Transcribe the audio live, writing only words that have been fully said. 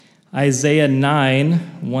Isaiah 9,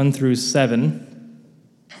 1 through 7.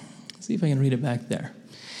 Let's see if I can read it back there.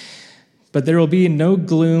 But there will be no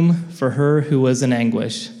gloom for her who was in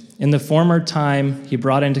anguish. In the former time he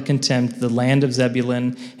brought into contempt the land of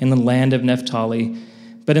Zebulun and the land of Naphtali.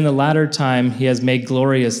 But in the latter time he has made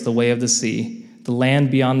glorious the way of the sea, the land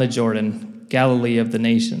beyond the Jordan, Galilee of the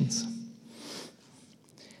nations.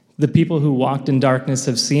 The people who walked in darkness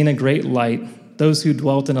have seen a great light. Those who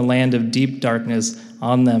dwelt in a land of deep darkness,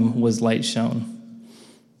 on them was light shone.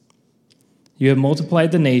 You have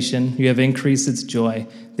multiplied the nation, you have increased its joy.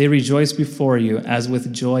 They rejoice before you as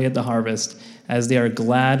with joy at the harvest, as they are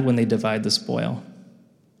glad when they divide the spoil.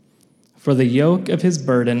 For the yoke of his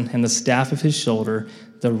burden and the staff of his shoulder,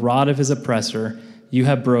 the rod of his oppressor, you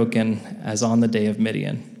have broken as on the day of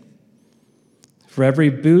Midian. For every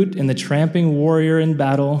boot in the tramping warrior in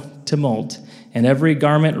battle tumult, and every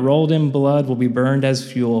garment rolled in blood will be burned as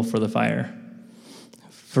fuel for the fire.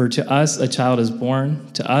 For to us a child is born,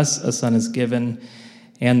 to us a son is given,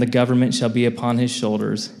 and the government shall be upon his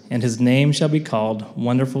shoulders, and his name shall be called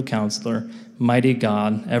Wonderful Counselor, Mighty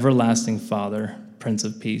God, Everlasting Father, Prince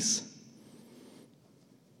of Peace.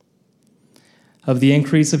 Of the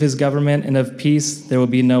increase of his government and of peace there will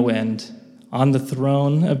be no end, on the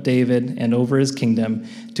throne of David and over his kingdom,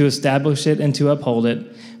 to establish it and to uphold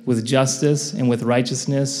it with justice and with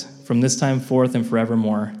righteousness from this time forth and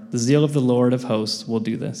forevermore. The zeal of the Lord of hosts will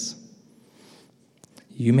do this.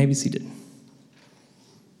 You may be seated.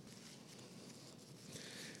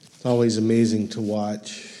 It's always amazing to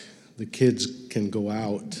watch. The kids can go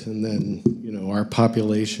out, and then, our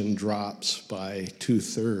population drops by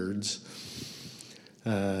 2/3.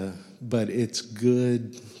 But it's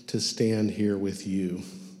good to stand here with you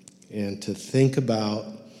and to think about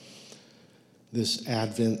this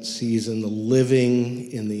Advent season, the living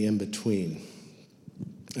in the in-between.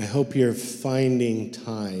 I hope you're finding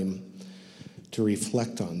time to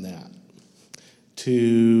reflect on that,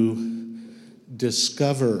 to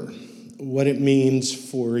discover what it means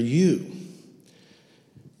for you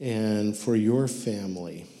and for your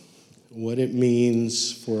family, what it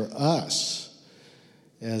means for us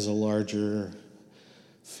as a larger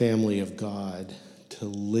family of God to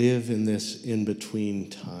live in this in-between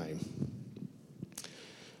time.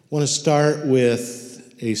 I want to start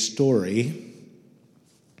with a story.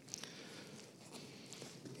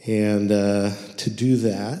 And to do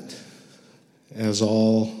that, as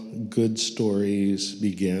all good stories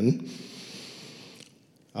begin,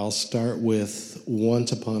 I'll start with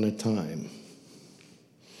Once Upon a Time.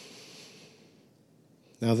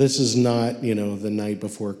 Now, this is not, the night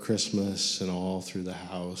before Christmas and all through the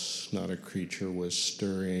house, not a creature was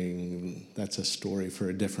stirring. That's a story for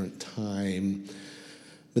a different time.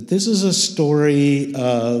 But this is a story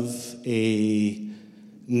of a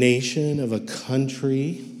nation, of a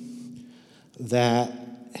country that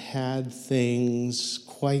had things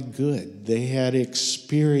quite good. They had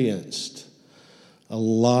experienced a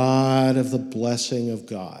lot of the blessing of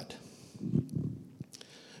God.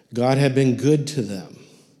 God had been good to them.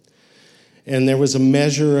 And there was a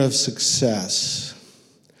measure of success.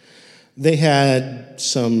 They had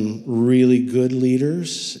some really good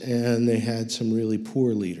leaders, and they had some really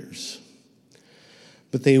poor leaders.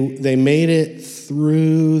 But they made it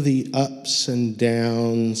through the ups and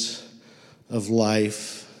downs of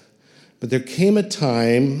life. But there came a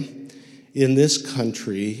time in this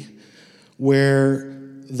country where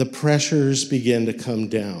the pressures began to come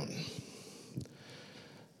down.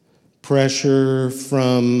 Pressure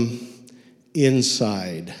from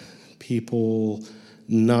inside, people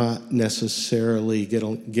not necessarily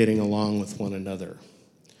getting along with one another.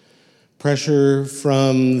 Pressure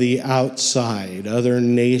from the outside, other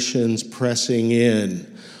nations pressing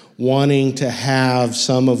in, wanting to have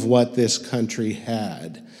some of what this country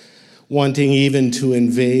had, wanting even to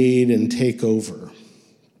invade and take over.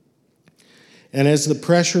 And as the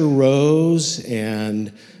pressure rose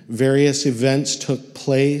and various events took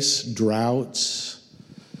place, droughts,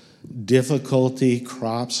 difficulty,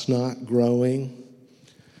 crops not growing,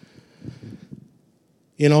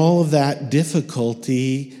 in all of that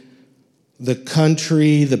difficulty, the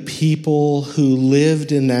country, the people who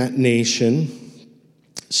lived in that nation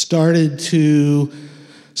started to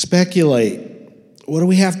speculate. What do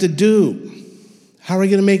we have to do? How are we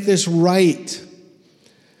going to make this right?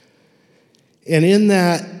 And in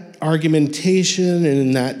that argumentation and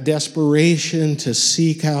in that desperation to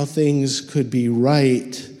seek how things could be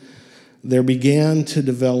right, there began to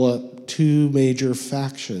develop two major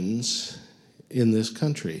factions in this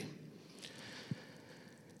country.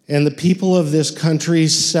 And the people of this country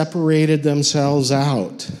separated themselves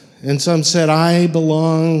out. And some said, I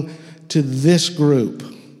belong to this group.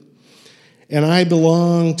 And I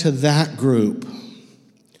belong to that group.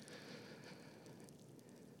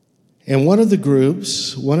 And one of the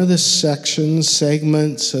groups, one of the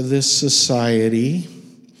segments of this society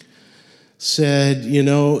said, you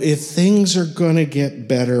know, if things are going to get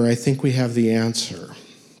better, I think we have the answer.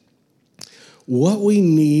 What we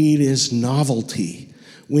need is novelty.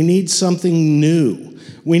 We need something new.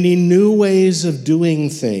 We need new ways of doing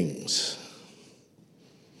things.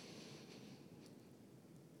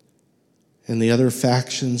 And the other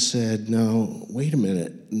faction said, no, wait a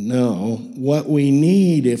minute. No, what we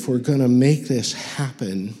need if we're going to make this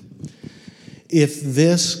happen, if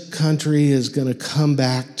this country is going to come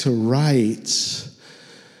back to rights,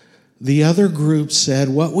 the other group said,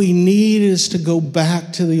 what we need is to go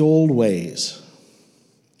back to the old ways.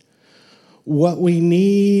 What we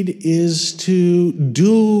need is to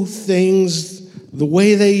do things the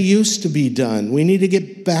way they used to be done. We need to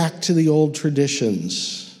get back to the old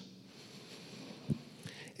traditions.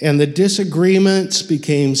 And the disagreements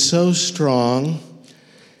became so strong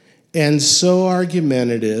and so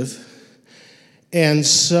argumentative and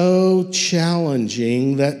so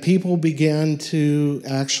challenging that people began to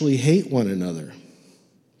actually hate one another.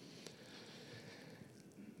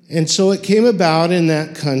 And so it came about in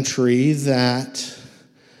that country that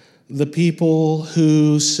the people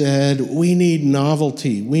who said, we need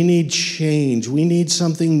novelty, we need change, we need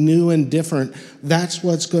something new and different, that's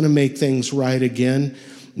what's going to make things right again,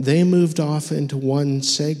 they moved off into one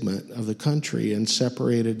segment of the country and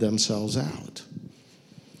separated themselves out.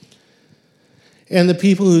 And the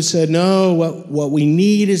people who said, no, what we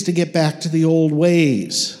need is to get back to the old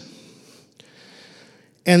ways.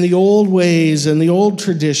 And the old ways and the old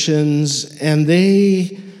traditions, and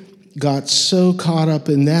they got so caught up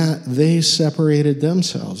in that, they separated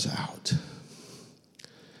themselves out.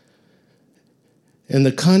 And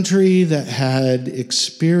the country that had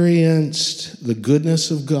experienced the goodness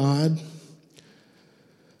of God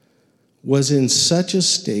was in such a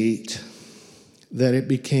state that it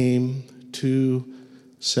became two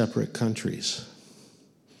separate countries.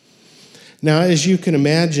 Now, as you can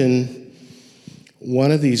imagine,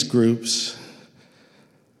 one of these groups,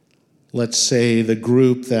 let's say the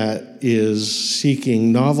group that is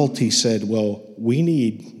seeking novelty, said, well, we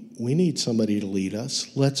need somebody to lead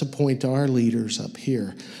us. Let's appoint our leaders up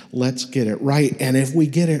here. Let's get it right. And if we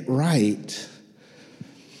get it right,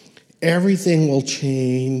 everything will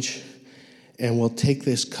change and we'll take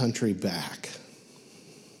this country back.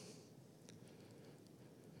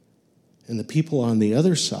 And the people on the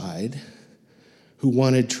other side who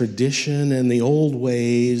wanted tradition and the old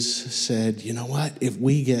ways said, you know what, if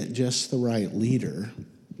we get just the right leader,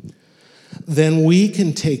 then we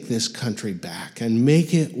can take this country back and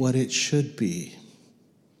make it what it should be.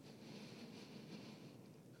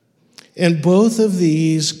 And both of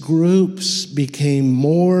these groups became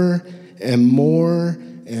more and more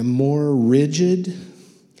and more rigid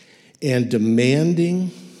and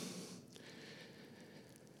demanding,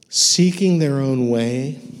 seeking their own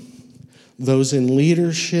way. Those in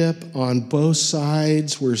leadership on both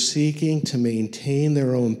sides were seeking to maintain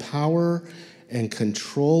their own power and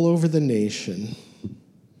control over the nation.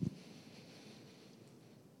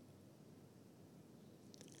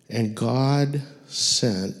 And God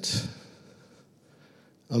sent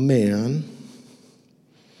a man,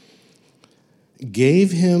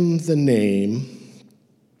 gave him the name,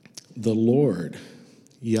 the Lord,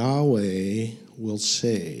 Yahweh will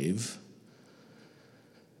save,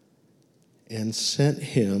 and sent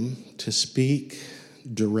him to speak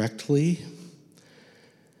directly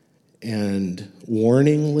and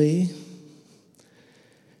warningly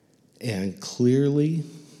and clearly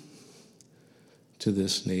to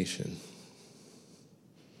this nation.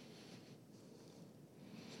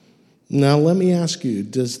 Now, let me ask you,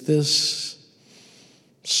 does this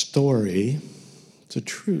story, it's a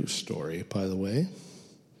true story, by the way,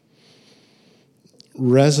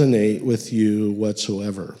 resonate with you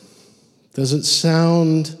whatsoever? Does it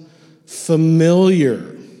sound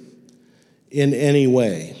familiar in any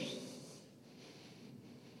way?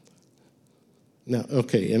 Now,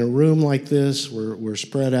 okay, in a room like this, we're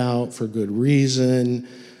spread out for good reason.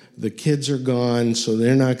 The kids are gone, so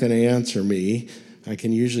they're not going to answer me. I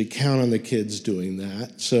can usually count on the kids doing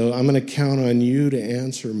that. So I'm going to count on you to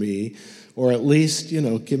answer me, or at least,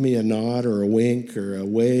 give me a nod or a wink or a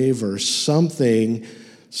wave or something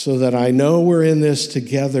so that I know we're in this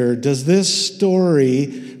together. Does this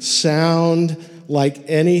story sound like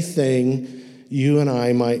anything you and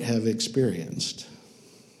I might have experienced?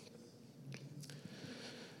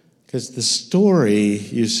 Because the story,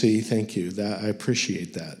 you see, thank you, that I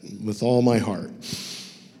appreciate that with all my heart.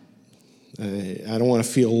 I don't want to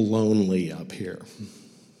feel lonely up here.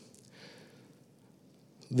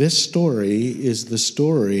 This story is the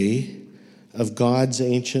story of God's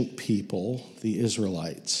ancient people, the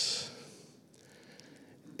Israelites,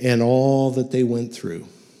 and all that they went through.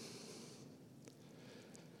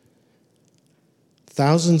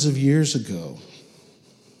 Thousands of years ago.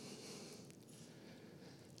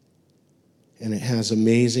 And it has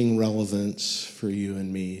amazing relevance for you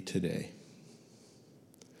and me today.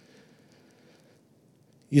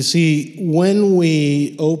 You see, when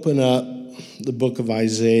we open up the book of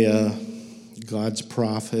Isaiah, God's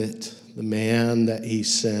prophet, the man that he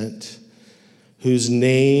sent, whose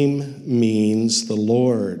name means the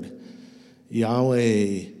Lord,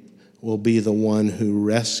 Yahweh, will be the one who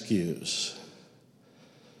rescues.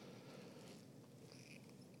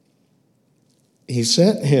 He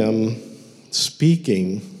sent him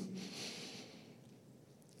speaking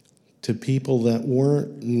to people that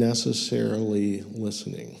weren't necessarily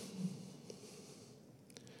listening.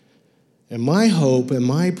 And my hope and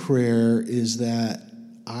my prayer is that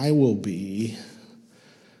I will be,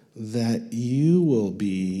 that you will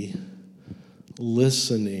be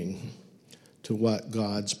listening to what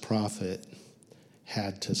God's prophet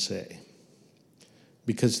had to say.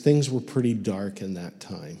 Because things were pretty dark in that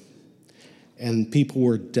time. And people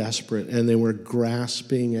were desperate, and they were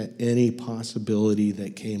grasping at any possibility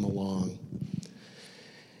that came along.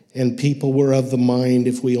 And people were of the mind,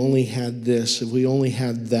 if we only had this, if we only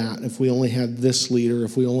had that, if we only had this leader,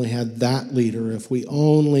 if we only had that leader, if we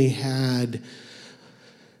only had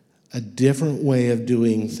a different way of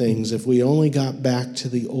doing things, if we only got back to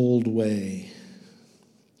the old way.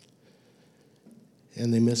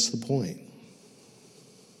 And they missed the point.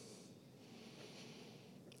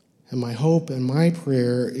 And my hope and my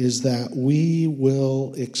prayer is that we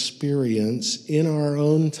will experience in our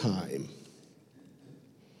own time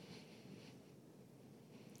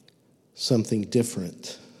something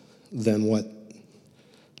different than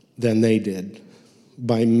they did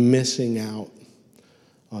by missing out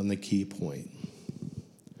on the key point.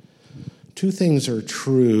 Two things are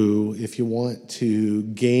true if you want to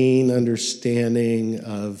gain understanding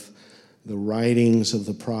of the writings of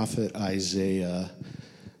the prophet Isaiah.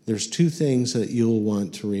 There's two things that you'll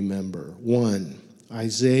want to remember. One,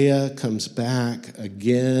 Isaiah comes back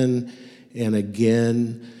again and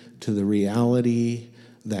again to the reality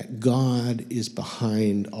that God is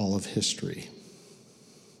behind all of history.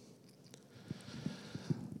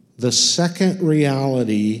 The second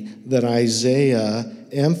reality that Isaiah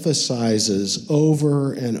emphasizes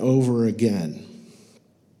over and over again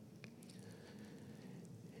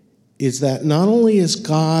is that not only is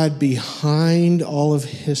God behind all of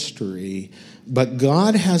history, but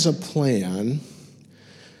God has a plan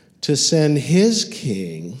to send his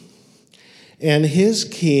king, and his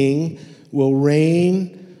king will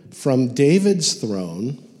reign from David's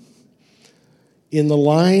throne in the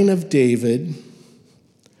line of David,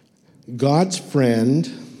 God's friend,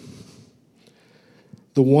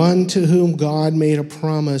 the one to whom God made a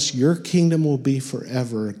promise, your kingdom will be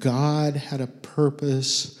forever. God had a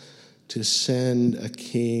purpose to send a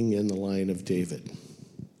king in the line of David.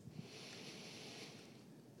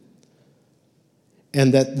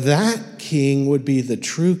 And that king would be the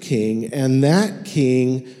true king, and that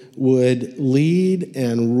king would lead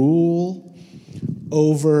and rule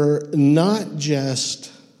over not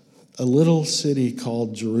just a little city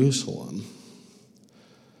called Jerusalem,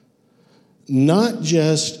 not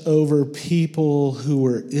just over people who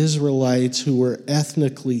were Israelites, who were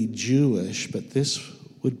ethnically Jewish, but this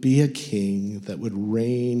would be a king that would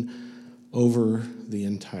reign over the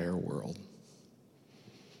entire world.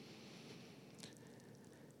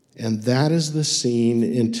 And that is the scene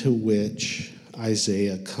into which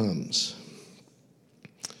Isaiah comes.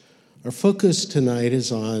 Our focus tonight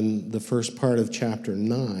is on the first part of chapter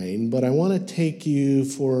 9, but I want to take you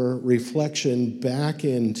for reflection back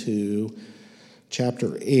into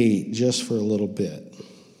chapter 8 just for a little bit.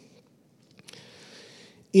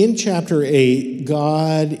 In chapter 8,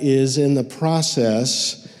 God is in the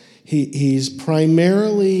process. He's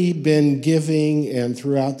primarily been giving, and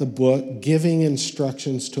throughout the book, giving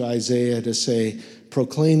instructions to Isaiah to say,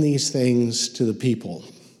 proclaim these things to the people.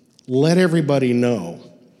 Let everybody know.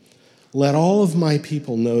 Let all of my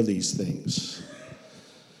people know these things.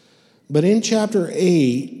 But in chapter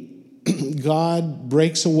 8, God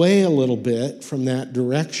breaks away a little bit from that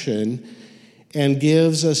direction and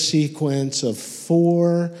gives a sequence of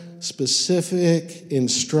 4 specific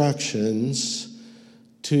instructions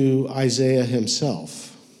to Isaiah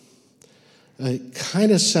himself. It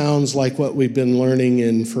kind of sounds like what we've been learning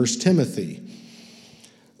in 1 Timothy,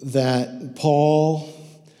 that Paul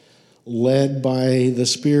led by the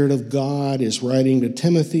Spirit of God, is writing to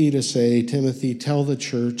Timothy to say, Timothy, tell the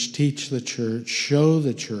church, teach the church, show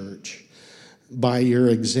the church by your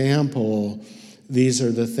example, these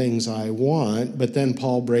are the things I want. But then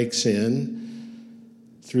Paul breaks in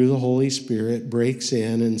through the Holy Spirit, breaks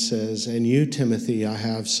in and says, and you, Timothy, I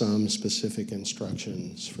have some specific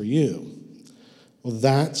instructions for you. Well,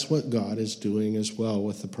 that's what God is doing as well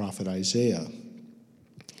with the prophet Isaiah.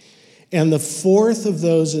 And the fourth of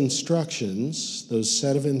those instructions, those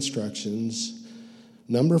set of instructions,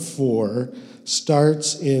 number 4,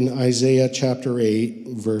 starts in Isaiah chapter 8,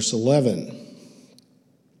 verse 11.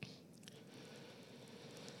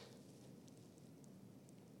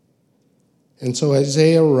 And so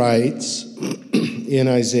Isaiah writes in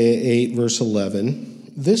Isaiah 8, verse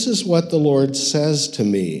 11, this is what the Lord says to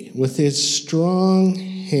me, with his strong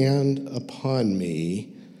hand upon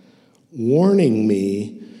me, warning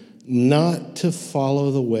me not to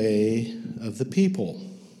follow the way of the people.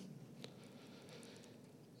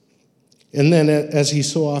 And then, as he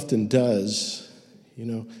so often does,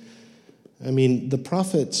 the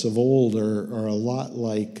prophets of old are a lot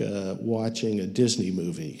like watching a Disney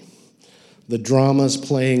movie. The drama's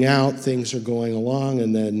playing out, things are going along,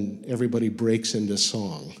 and then everybody breaks into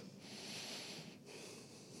song.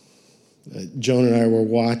 Joan and I were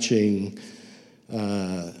watching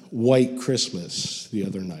White Christmas the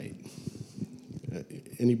other night.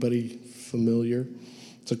 Anybody familiar?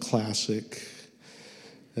 It's a classic.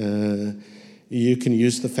 You can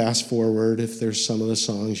use the fast forward if there's some of the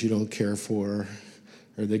songs you don't care for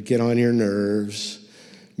or that get on your nerves.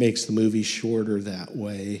 Makes the movie shorter that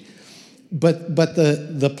way. But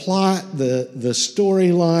the plot, the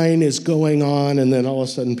storyline is going on, and then all of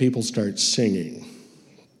a sudden people start singing.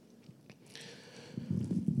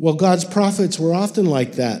 Well, God's prophets were often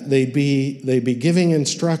like that. They'd be giving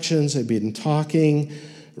instructions, they'd be talking,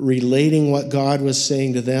 relating what God was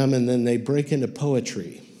saying to them, and then they break into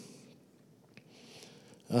poetry.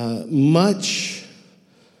 Much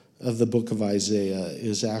of the book of Isaiah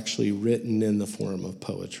is actually written in the form of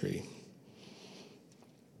poetry.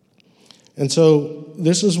 And so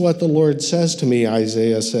this is what the Lord says to me,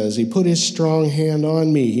 Isaiah says. He put his strong hand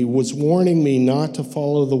on me. He was warning me not to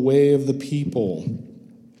follow the way of the people.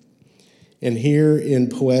 And here in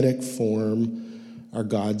poetic form are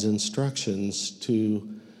God's instructions to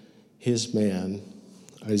his man,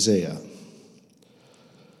 Isaiah.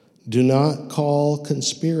 Do not call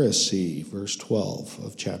conspiracy, verse 12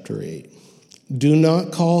 of chapter 8. Do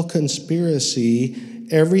not call conspiracy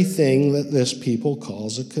everything that this people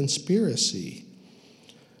calls a conspiracy.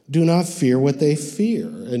 Do not fear what they fear,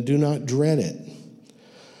 and do not dread it.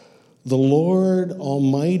 The Lord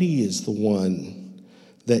Almighty is the one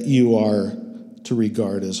that you are to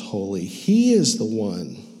regard as holy. He is the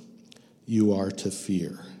one you are to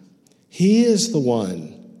fear. He is the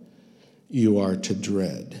one you are to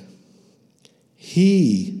dread.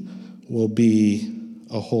 He will be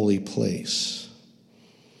a holy place.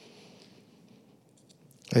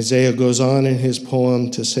 Isaiah goes on in his poem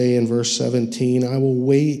to say in verse 17, I will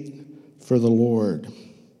wait for the Lord,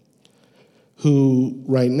 who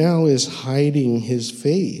right now is hiding his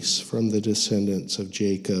face from the descendants of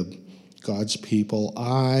Jacob, God's people.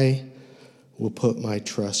 I will put my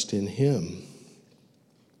trust in him.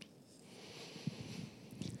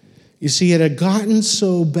 You see, it had gotten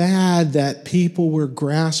so bad that people were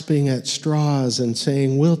grasping at straws and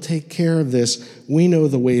saying, we'll take care of this. We know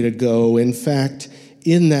the way to go. In fact,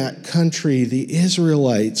 in that country, the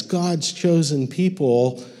Israelites, God's chosen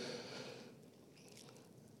people,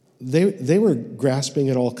 they were grasping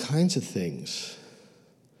at all kinds of things.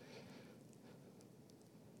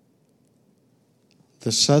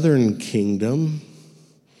 The southern kingdom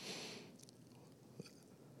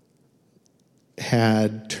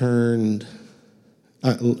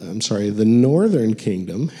the northern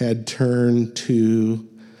kingdom had turned to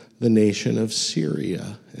the nation of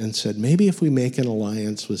Syria and said, maybe if we make an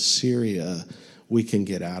alliance with Syria, we can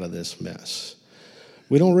get out of this mess.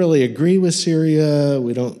 We don't really agree with Syria.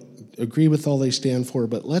 We don't agree with all they stand for,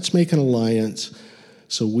 but let's make an alliance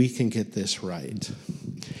so we can get this right.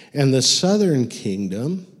 And the southern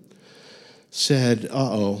kingdom said,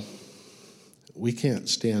 we can't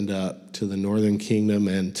stand up to the northern kingdom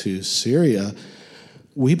and to Syria.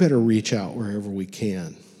 We better reach out wherever we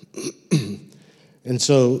can. And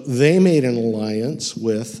so they made an alliance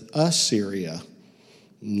with Assyria,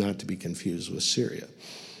 not to be confused with Syria.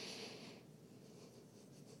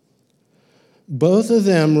 Both of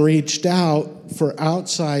them reached out for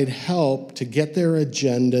outside help to get their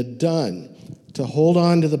agenda done, to hold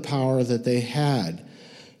on to the power that they had,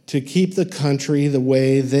 to keep the country the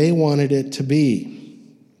way they wanted it to be.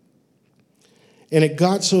 And it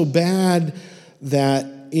got so bad that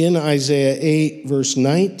in Isaiah 8, verse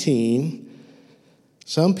 19,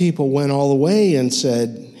 some people went all the way and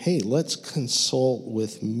said, hey, let's consult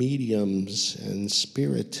with mediums and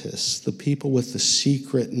spiritists, the people with the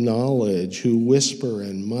secret knowledge who whisper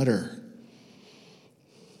and mutter.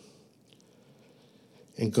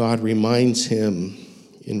 And God reminds him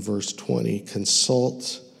in verse 20,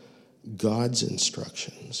 consult God's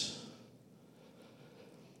instructions.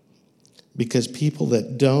 Because people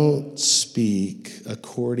that don't speak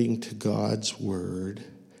according to God's word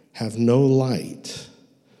have no light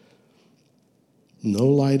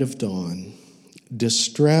of dawn.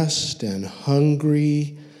 Distressed and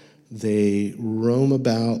hungry, they roam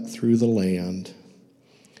about through the land.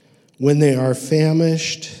 When they are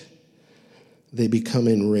famished, they become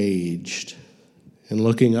enraged. And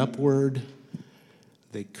looking upward,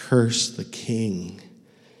 they curse the king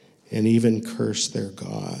and even curse their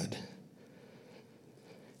God.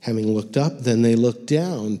 Having looked up, then they look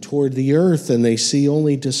down toward the earth, and they see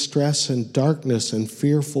only distress and darkness and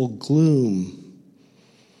fearful gloom.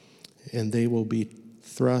 And they will be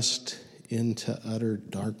thrust into utter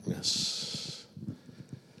darkness.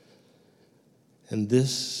 And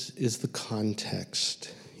this is the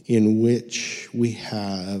context in which we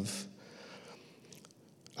have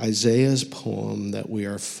Isaiah's poem that we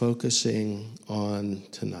are focusing on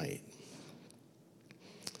tonight.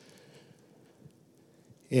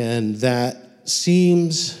 And that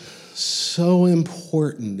seems so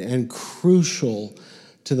important and crucial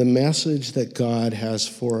to the message that God has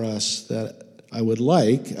for us that I would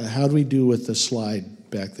like. How do we do with the slide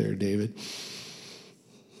back there, David?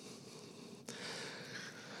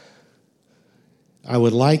 I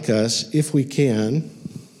would like us, if we can,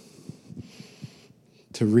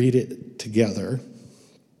 to read it together.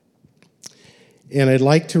 And I'd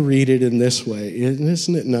like to read it in this way. And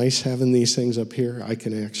isn't it nice having these things up here? I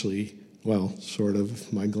can actually, well, sort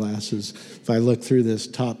of, my glasses. If I look through this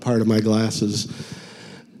top part of my glasses,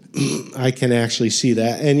 I can actually see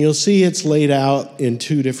that. And you'll see it's laid out in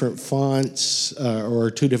two different fonts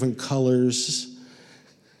or two different colors.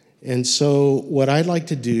 And so what I'd like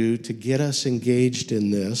to do to get us engaged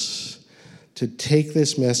in this, to take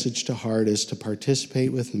this message to heart, is to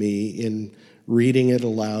participate with me in reading it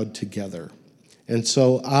aloud together. And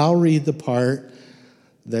so I'll read the part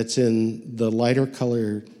that's in the lighter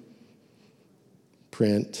color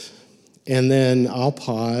print, and then I'll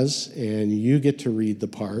pause, and you get to read the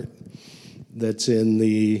part that's in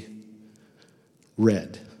the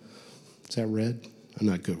red. Is that red? I'm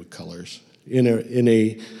not good with colors. In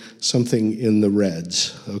a something in the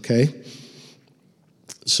reds, okay?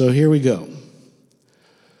 So here we go.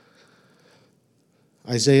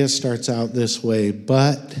 Isaiah starts out this way,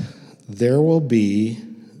 but there will be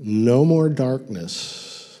no more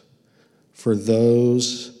darkness for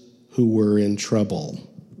those who were in trouble.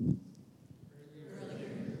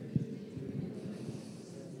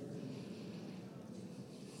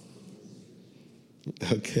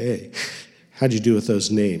 Okay. How'd you do with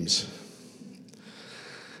those names?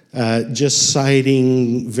 Just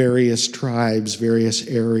citing various tribes, various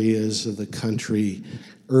areas of the country.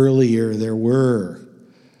 Earlier, there were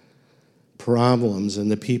problems,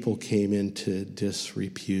 and the people came into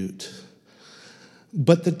disrepute.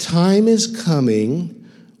 But the time is coming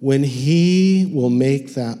when he will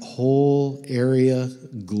make that whole area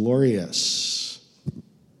glorious.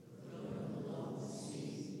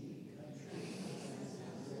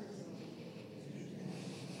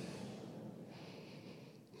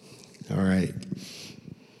 All right.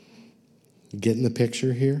 Getting the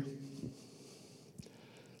picture here?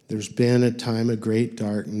 There's been a time of great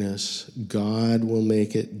darkness. God will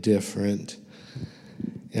make it different.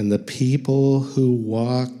 And the people who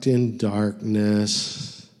walked in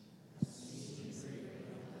darkness.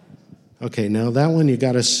 Okay, now that one you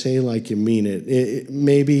got to say like you mean it.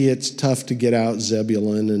 Maybe it's tough to get out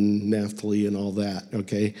Zebulun and Naphtali and all that,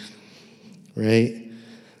 okay? Right?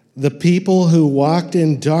 The people who walked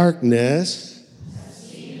in darkness.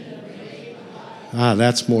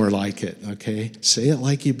 That's more like it, okay? Say it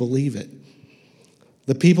like you believe it.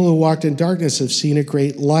 The people who walked in darkness have seen a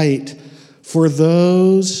great light. For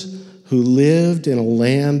those who lived in a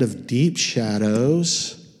land of deep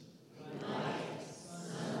shadows.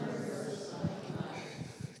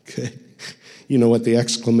 Okay. You know what the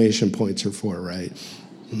exclamation points are for, right?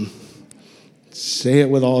 Say it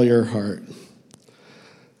with all your heart.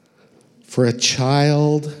 For a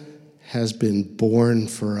child has been born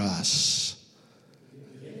for us.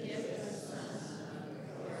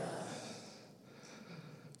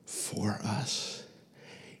 For us.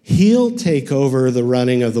 He'll take over the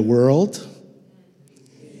running of the world.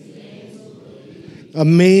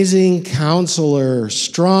 amazing Counselor,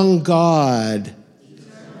 strong God.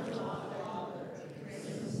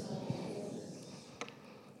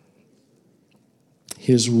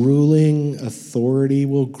 His ruling authority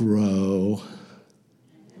will grow.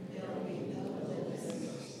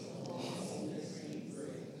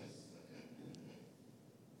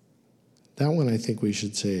 That one I think we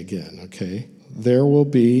should say again, okay? There will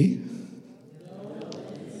be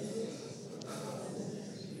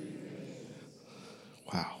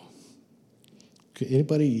wow. Could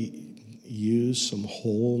anybody use some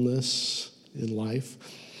wholeness in life?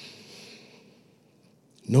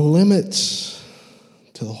 No limits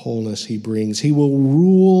to the wholeness he brings. He will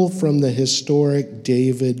rule from the historic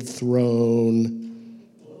David throne.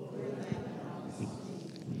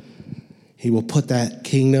 He will put that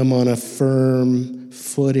kingdom on a firm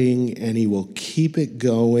footing, and he will keep it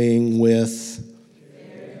going with.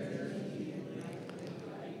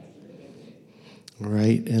 All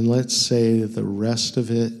right, and let's say the rest of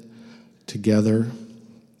it together.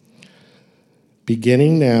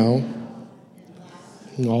 Beginning now,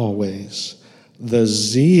 and always, the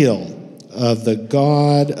zeal of the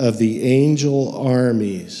God of the angel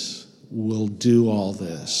armies will do all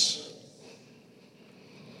this.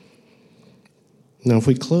 Now, if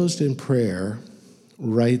we closed in prayer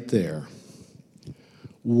right there,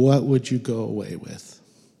 what would you go away with?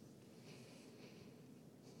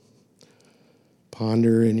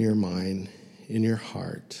 Ponder in your mind, in your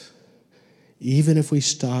heart. Even if we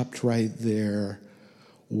stopped right there,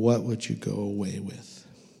 what would you go away with?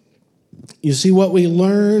 You see, what we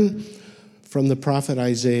learn from the prophet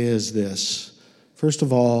Isaiah is this. First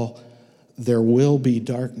of all, there will be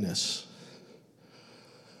darkness.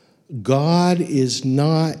 God is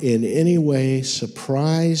not in any way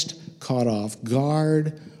surprised, caught off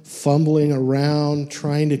guard, fumbling around,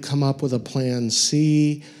 trying to come up with a plan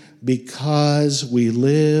C, because we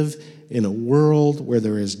live in a world where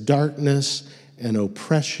there is darkness and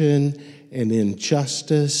oppression and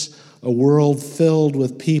injustice, a world filled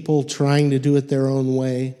with people trying to do it their own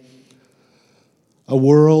way, a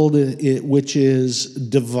world which is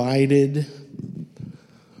divided,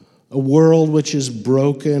 a world which is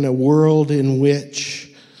broken, a world in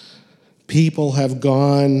which people have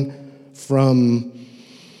gone from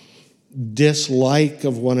dislike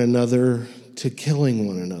of one another to killing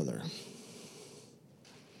one another.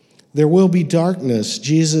 There will be darkness,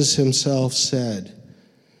 Jesus himself said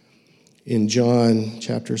in John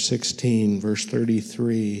chapter 16, verse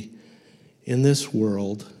 33, in this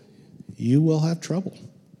world you will have trouble.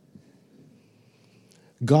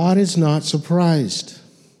 God is not surprised.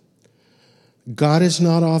 God is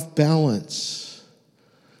not off balance.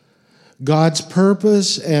 God's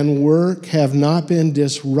purpose and work have not been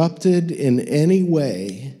disrupted in any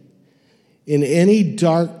way, in any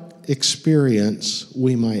dark experience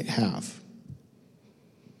we might have.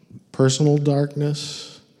 Personal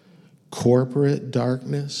darkness, corporate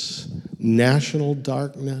darkness, national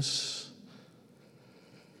darkness.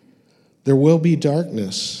 There will be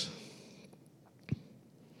darkness.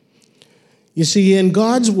 You see, in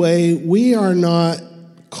God's way, we are not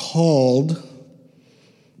called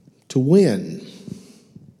to win.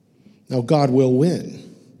 Now, God will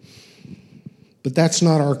win, but that's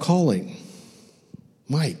not our calling.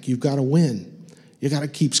 Mike, you've got to win. You got to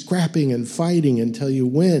keep scrapping and fighting until you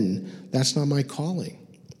win. That's not my calling.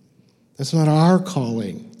 That's not our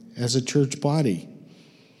calling as a church body.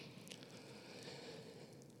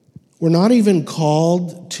 We're not even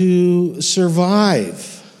called to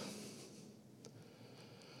survive,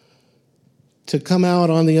 to come out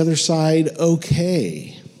on the other side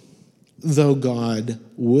okay, though God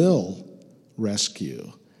will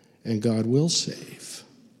rescue and God will save.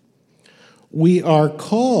 We are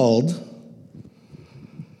called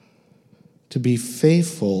to be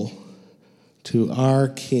faithful to our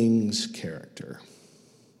King's character.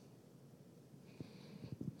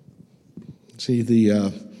 See,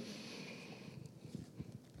 the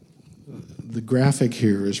graphic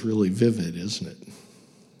here is really vivid, isn't it?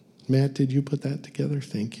 Matt, did you put that together?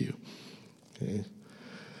 Thank you. Okay.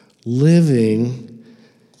 Living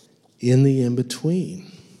in the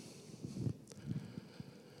in-between.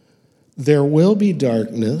 There will be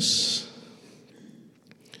darkness,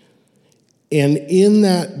 and in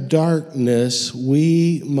that darkness,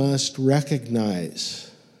 we must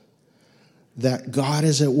recognize that God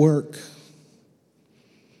is at work.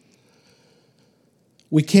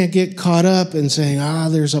 We can't get caught up in saying,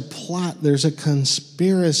 there's a plot, there's a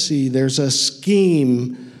conspiracy, there's a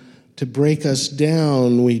scheme to break us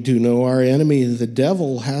down. We do know our enemy, the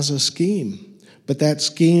devil, has a scheme, but that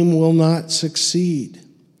scheme will not succeed.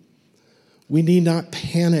 We need not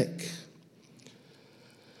panic.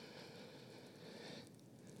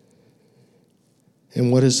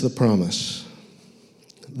 And what is the promise?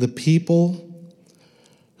 The people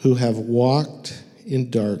who have walked in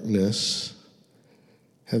darkness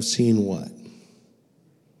have seen what?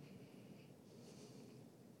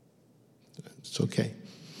 It's okay.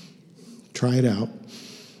 Try it out.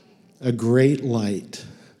 A great light.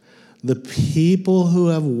 The people who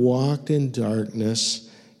have walked in darkness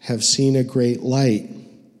have seen a great light.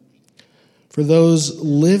 For those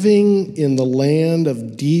living in the land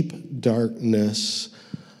of deep darkness,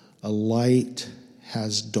 a light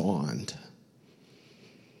has dawned.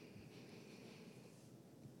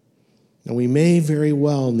 Now, we may very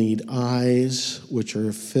well need eyes which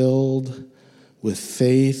are filled with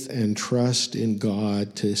faith and trust in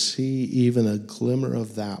God to see even a glimmer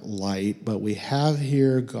of that light, but we have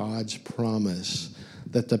here God's promise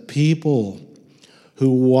that the people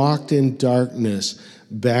who walked in darkness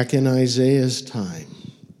back in Isaiah's time,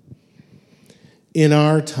 in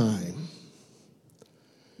our time,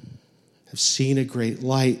 have seen a great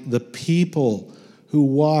light. The people who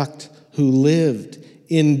lived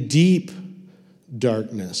in deep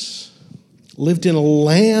darkness, lived in a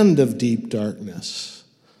land of deep darkness,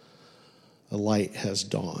 a light has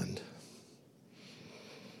dawned.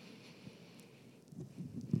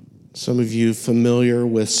 Some of you familiar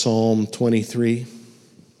with Psalm 23?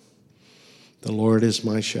 The Lord is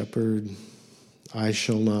my shepherd, I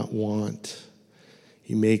shall not want.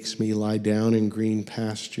 He makes me lie down in green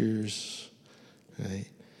pastures. Right?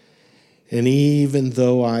 And even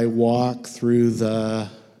though I walk through the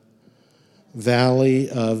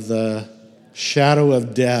valley of the shadow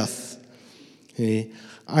of death,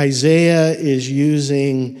 Isaiah is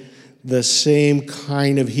using the same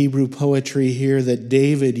kind of Hebrew poetry here that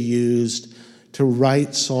David used to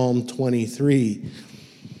write Psalm 23.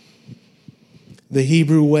 The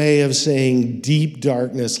Hebrew way of saying deep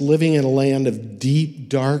darkness, living in a land of deep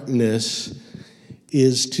darkness,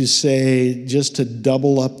 is to say, just to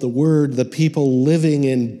double up the word, the people living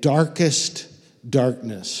in darkest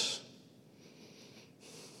darkness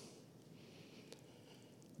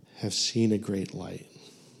have seen a great light.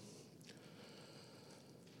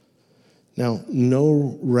 Now,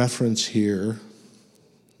 no reference here,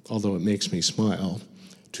 although it makes me smile,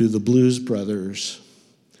 to the Blues Brothers.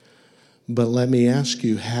 But let me ask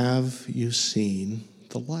you, have you seen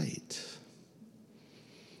the light?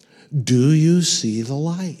 Do you see the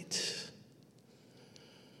light?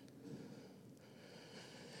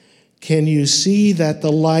 Can you see that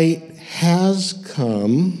the light has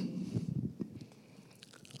come?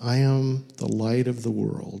 I am the light of the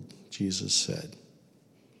world, Jesus said.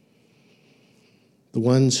 The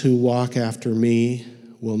ones who walk after me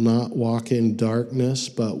will not walk in darkness,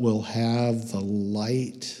 but will have the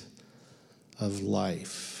light of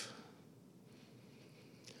life.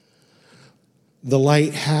 The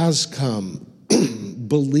light has come.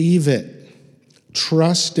 Believe it.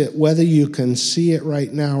 Trust it. Whether you can see it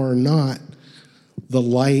right now or not, the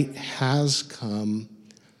light has come.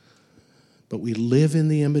 But we live in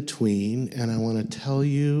the in-between, and I want to tell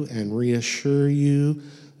you and reassure you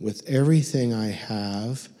with everything I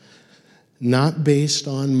have, not based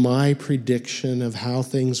on my prediction of how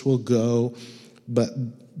things will go, but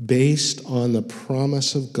based on the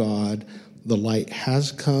promise of God, the light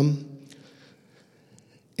has come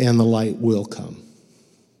and the light will come.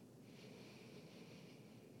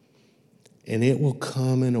 And it will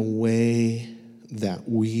come in a way that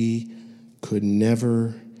we could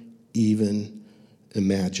never even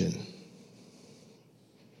imagine.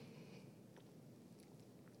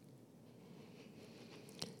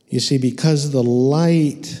 You see, because the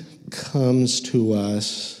light comes to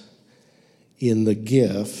us in the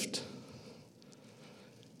gift,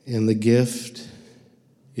 and the gift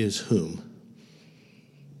is whom?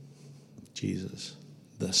 Jesus,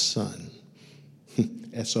 the Son.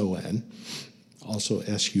 S-O-N, also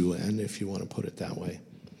S-U-N if you want to put it that way.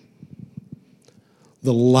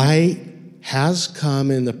 The light has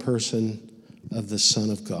come in the person of the Son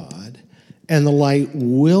of God, and the light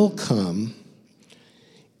will come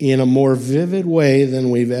in a more vivid way than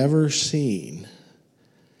we've ever seen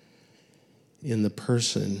in the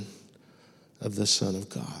person of the Son of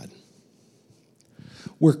God.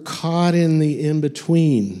 We're caught in the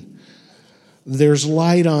in-between. There's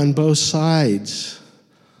light on both sides.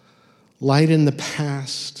 Light in the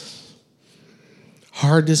past.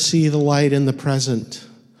 Hard to see the light in the present.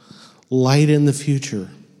 Light in the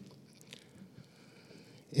future.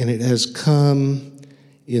 And it has come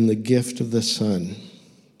in the gift of the Son.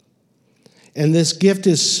 And this gift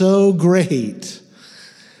is so great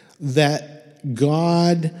that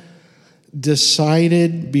God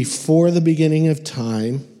decided before the beginning of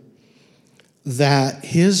time that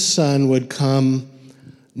his Son would come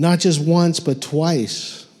Not just once, but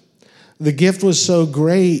twice. The gift was so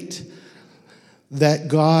great that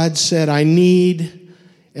God said, I need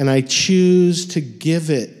and I choose to give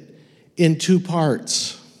it in two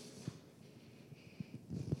parts.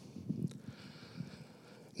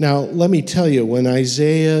 Now, let me tell you, when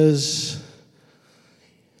Isaiah's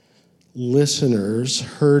listeners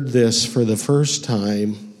heard this for the first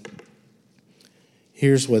time,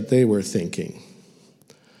 here's what they were thinking.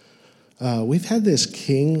 We've had this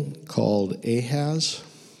king called Ahaz.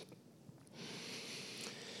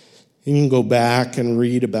 And you can go back and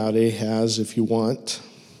read about Ahaz if you want.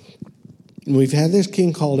 We've had this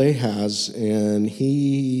king called Ahaz, and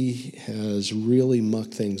he has really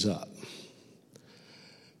mucked things up.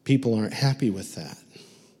 People aren't happy with that.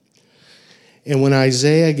 And when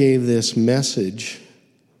Isaiah gave this message,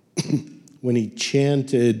 when he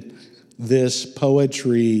chanted this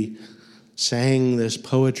poetry, sang this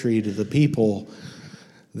poetry to the people,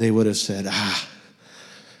 they would have said,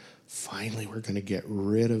 finally we're going to get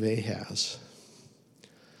rid of Ahaz.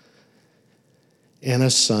 And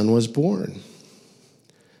a son was born,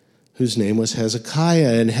 whose name was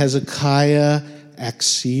Hezekiah. And Hezekiah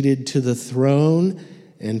acceded to the throne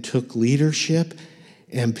and took leadership.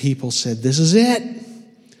 And people said, this is it.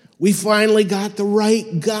 We finally got the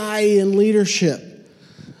right guy in leadership.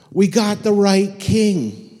 We got the right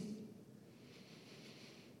king.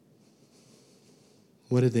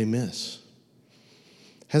 What did they miss?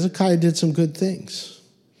 Hezekiah did some good things.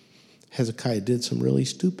 Hezekiah did some really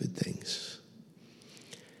stupid things.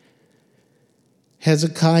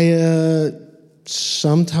 Hezekiah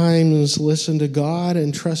sometimes listened to God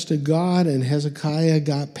and trusted God, and Hezekiah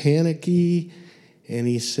got panicky, and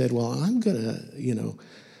he said, well, I'm going to,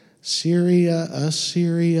 Assyria,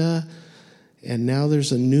 and now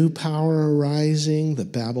there's a new power arising, the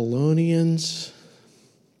Babylonians,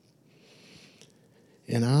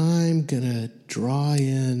 and I'm going to draw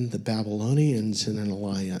in the Babylonians in an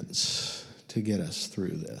alliance to get us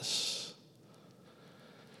through this.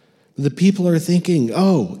 The people are thinking,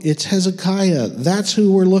 oh, it's Hezekiah. That's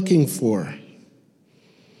who we're looking for.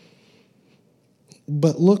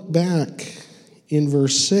 But look back in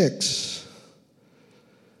verse 6.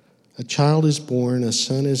 A child is born, a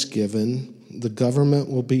son is given. The government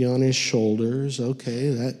will be on his shoulders.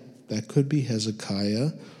 Okay, that could be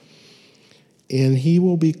Hezekiah. And he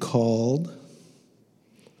will be called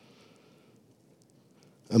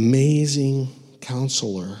Amazing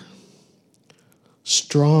Counselor,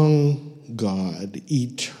 Strong God,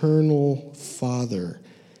 Eternal Father,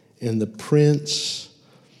 and the Prince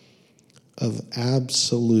of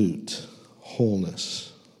Absolute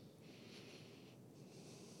Wholeness.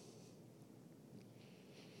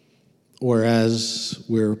 Or as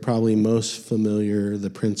we're probably most familiar, the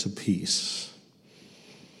Prince of Peace.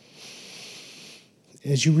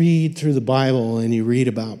 As you read through the Bible and you read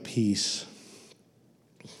about peace,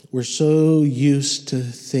 we're so used to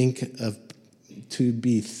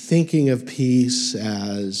be thinking of peace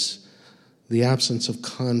as the absence of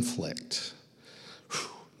conflict.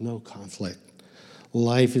 No conflict.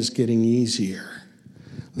 Life is getting easier.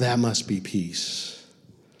 That must be peace.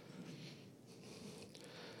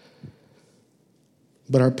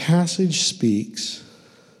 But our passage speaks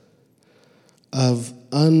of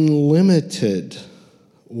unlimited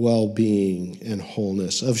well-being and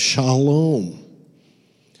wholeness, of shalom.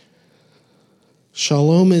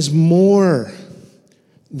 Shalom is more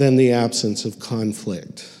than the absence of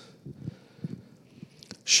conflict.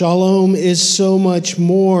 Shalom is so much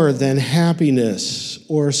more than happiness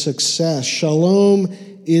or success. Shalom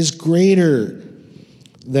is greater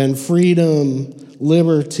than freedom,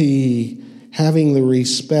 liberty, having the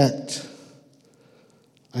respect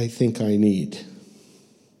I think I need.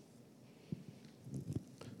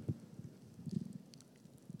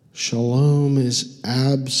 Shalom is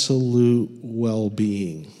absolute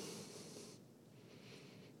well-being.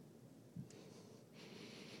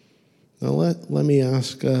 Now let me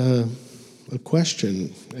ask a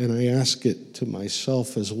question, and I ask it to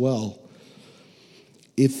myself as well.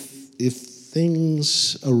 If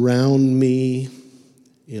things around me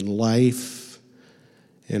in life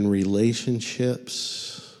and relationships,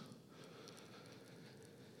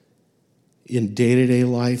 in day-to-day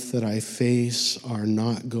life that I face are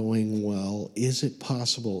not going well, is it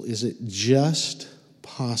possible, is it just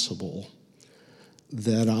possible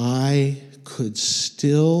that I could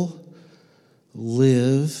still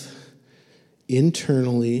live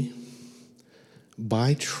internally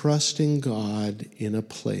by trusting God in a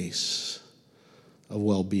place of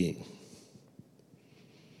well-being?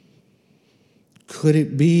 Could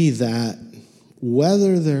it be that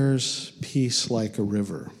whether there's peace like a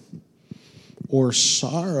river, or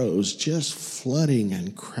sorrows just flooding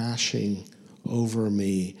and crashing over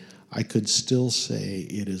me, I could still say,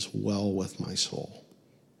 it is well with my soul.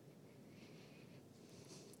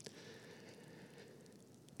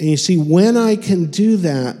 And you see, when I can do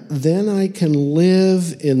that, then I can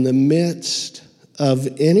live in the midst of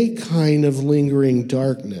any kind of lingering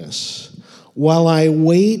darkness while I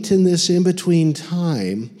wait in this in-between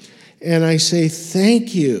time and I say,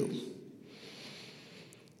 thank you.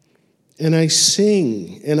 And I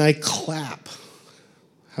sing and I clap.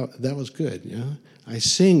 That was good, yeah? I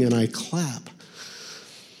sing and I clap.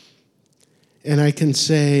 And I can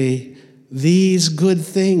say, these good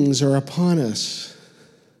things are upon us.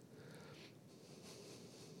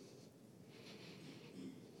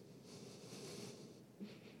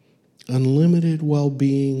 Unlimited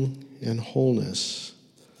well-being and wholeness.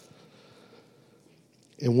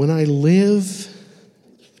 And when I live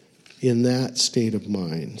in that state of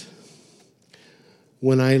mind,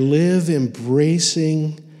 when I live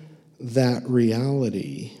embracing that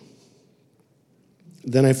reality,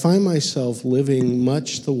 then I find myself living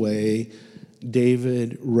much the way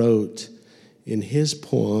David wrote in his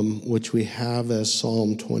poem, which we have as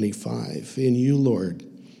Psalm 25. In you, Lord,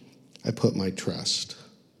 I put my trust.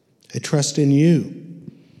 I trust in you.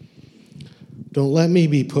 Don't let me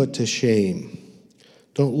be put to shame.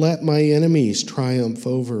 Don't let my enemies triumph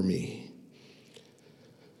over me.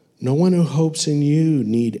 No one who hopes in you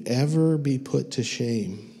need ever be put to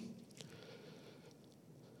shame.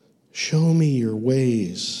 Show me your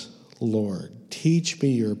ways, Lord. Teach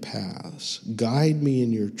me your paths. Guide me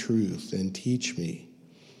in your truth and teach me.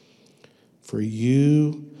 For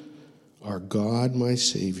you are God, my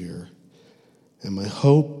Savior, and my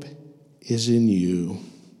hope is in you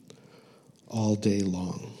all day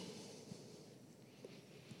long.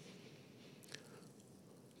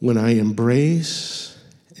 When I embrace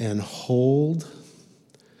and hold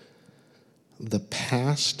the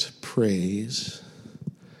past praise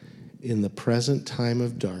in the present time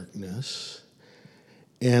of darkness,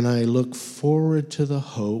 and I look forward to the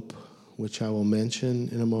hope, which I will mention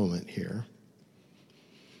in a moment here,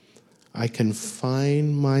 I can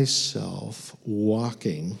find myself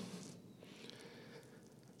walking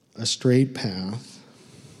a straight path,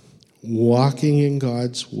 walking in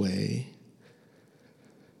God's way,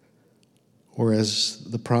 or as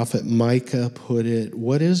the prophet Micah put it,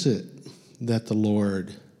 what is it that the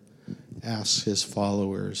Lord asks his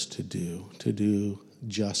followers to do? To do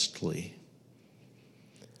justly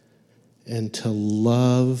and to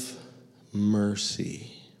love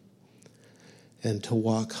mercy and to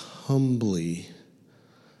walk humbly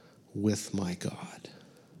with my God.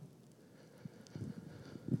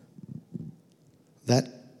 That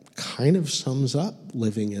kind of sums up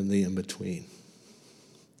living in the in-between.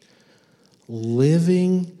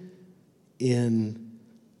 Living in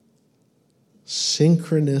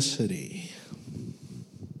synchronicity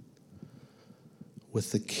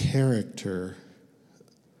with the character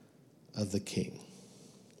of the King.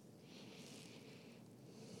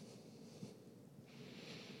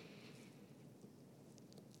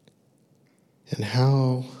 And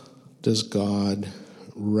how does God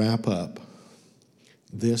wrap up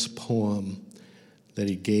this poem that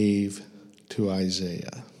he gave to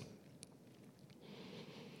Isaiah?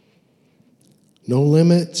 No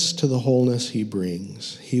limits to the wholeness he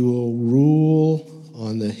brings. He will rule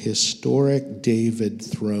on the historic David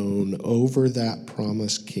throne over that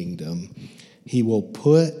promised kingdom. He will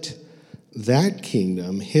put that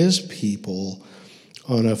kingdom, his people,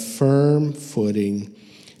 on a firm footing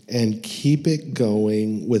and keep it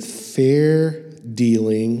going with fair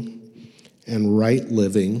dealing and right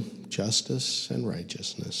living, justice and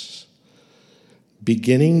righteousness,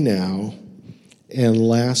 beginning now and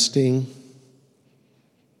lasting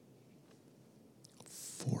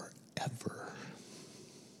forever.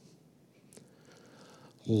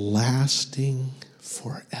 Lasting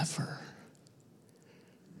forever.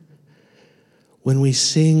 When we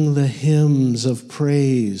sing the hymns of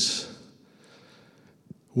praise,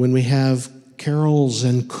 when we have carols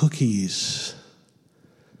and cookies,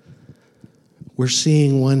 we're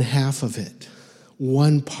seeing one half of it,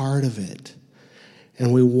 one part of it.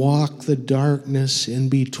 And we walk the darkness in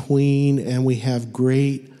between, and we have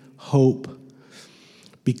great hope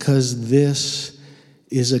because this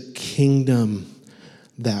is a kingdom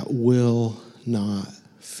that will not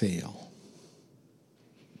fail.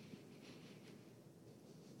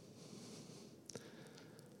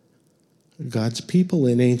 God's people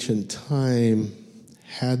in ancient time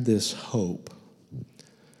had this hope,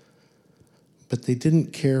 but they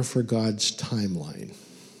didn't care for God's timeline.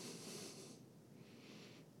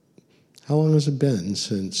 How long has it been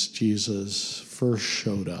since Jesus first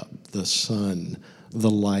showed up? The sun, the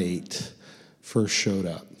light first showed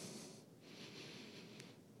up.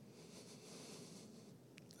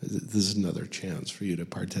 This is another chance for you to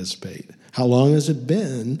participate. How long has it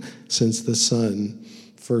been since the sun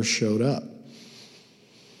first showed up?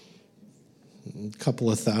 A couple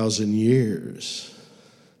of thousand years.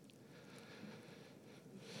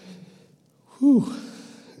 Whew.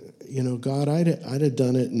 You know, God, I'd have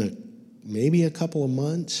done it in maybe a couple of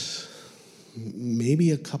months,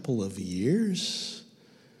 maybe a couple of years.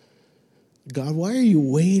 God, why are you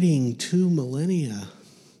waiting 2 millennia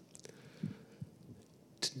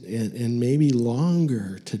and maybe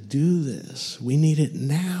longer to do this? We need it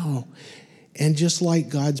now. And just like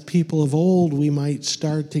God's people of old, we might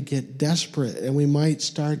start to get desperate and we might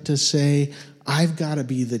start to say, I've got to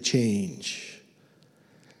be the change.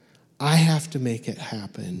 I have to make it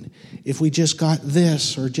happen. If we just got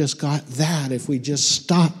this or just got that, if we just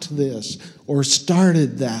stopped this or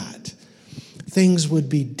started that, things would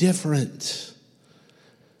be different.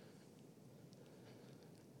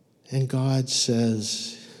 And God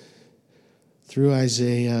says, through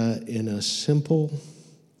Isaiah, in a simple,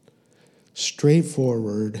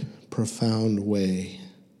 straightforward, profound way,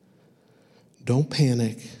 don't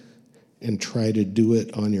panic and try to do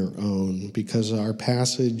it on your own, because our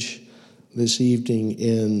passage this evening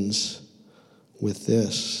ends with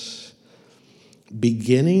this: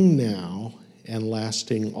 beginning now and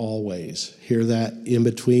lasting always. Hear that in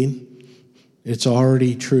between? It's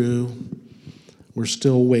already true. We're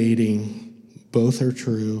still waiting. Both are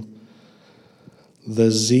true. The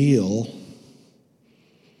zeal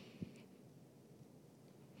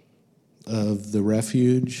of the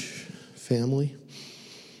Refuge family,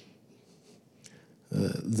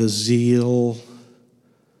 the zeal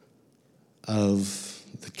of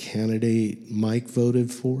the candidate Mike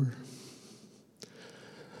voted for,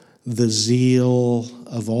 the zeal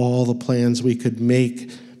of all the plans we could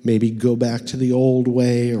make, maybe go back to the old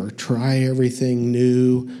way or try everything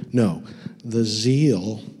new. No, the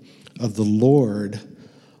zeal of the Lord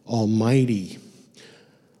Almighty,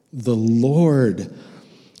 the Lord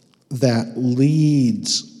that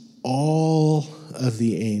leads all of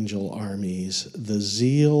the angel armies. The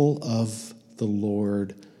zeal of the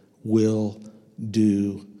Lord will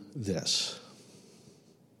do this.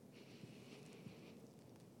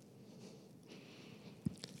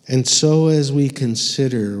 And so as we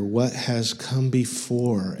consider what has come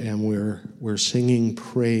before, and we're singing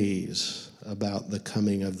praise about the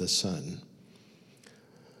coming of the Son,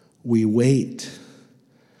 we wait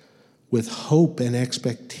with hope and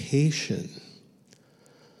expectation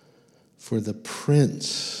for the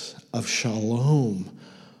Prince of Shalom,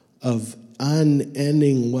 of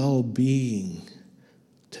unending well-being,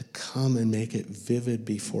 to come and make it vivid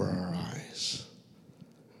before our eyes.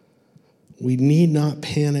 We need not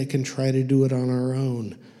panic and try to do it on our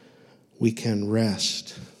own. We can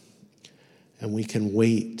rest, and we can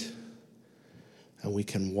wait, and we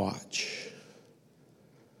can watch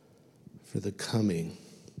for the coming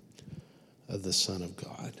of the Son of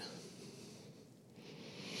God.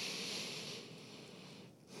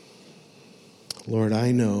 Lord,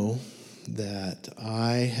 I know that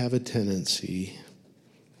I have a tendency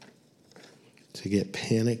to get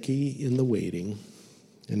panicky in the waiting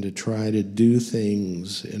and to try to do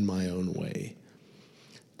things in my own way,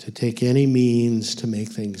 to take any means to make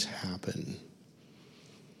things happen.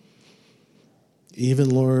 Even,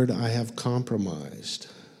 Lord, I have compromised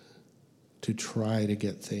to try to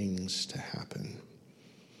get things to happen.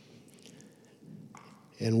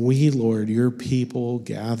 And we, Lord, your people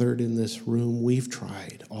gathered in this room, we've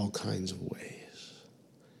tried all kinds of ways.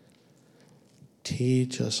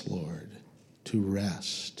 Teach us, Lord, to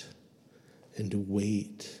rest and to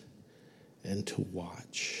wait and to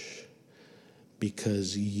watch,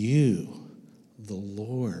 because you, the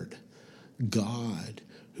Lord, God,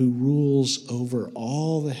 who rules over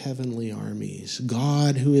all the heavenly armies,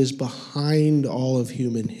 God who is behind all of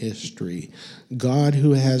human history, God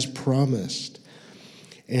who has promised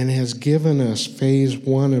and has given us phase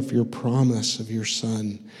 1 of your promise of your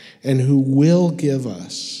Son, and who will give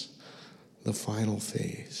us the final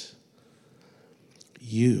phase.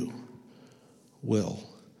 You will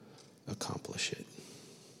accomplish it.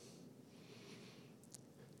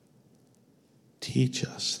 Teach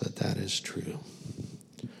us that that is true.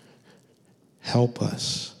 Help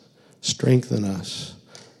us, strengthen us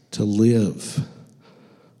to live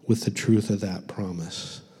with the truth of that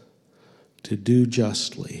promise, to do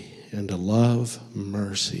justly and to love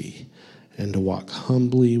mercy and to walk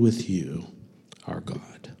humbly with you, our God.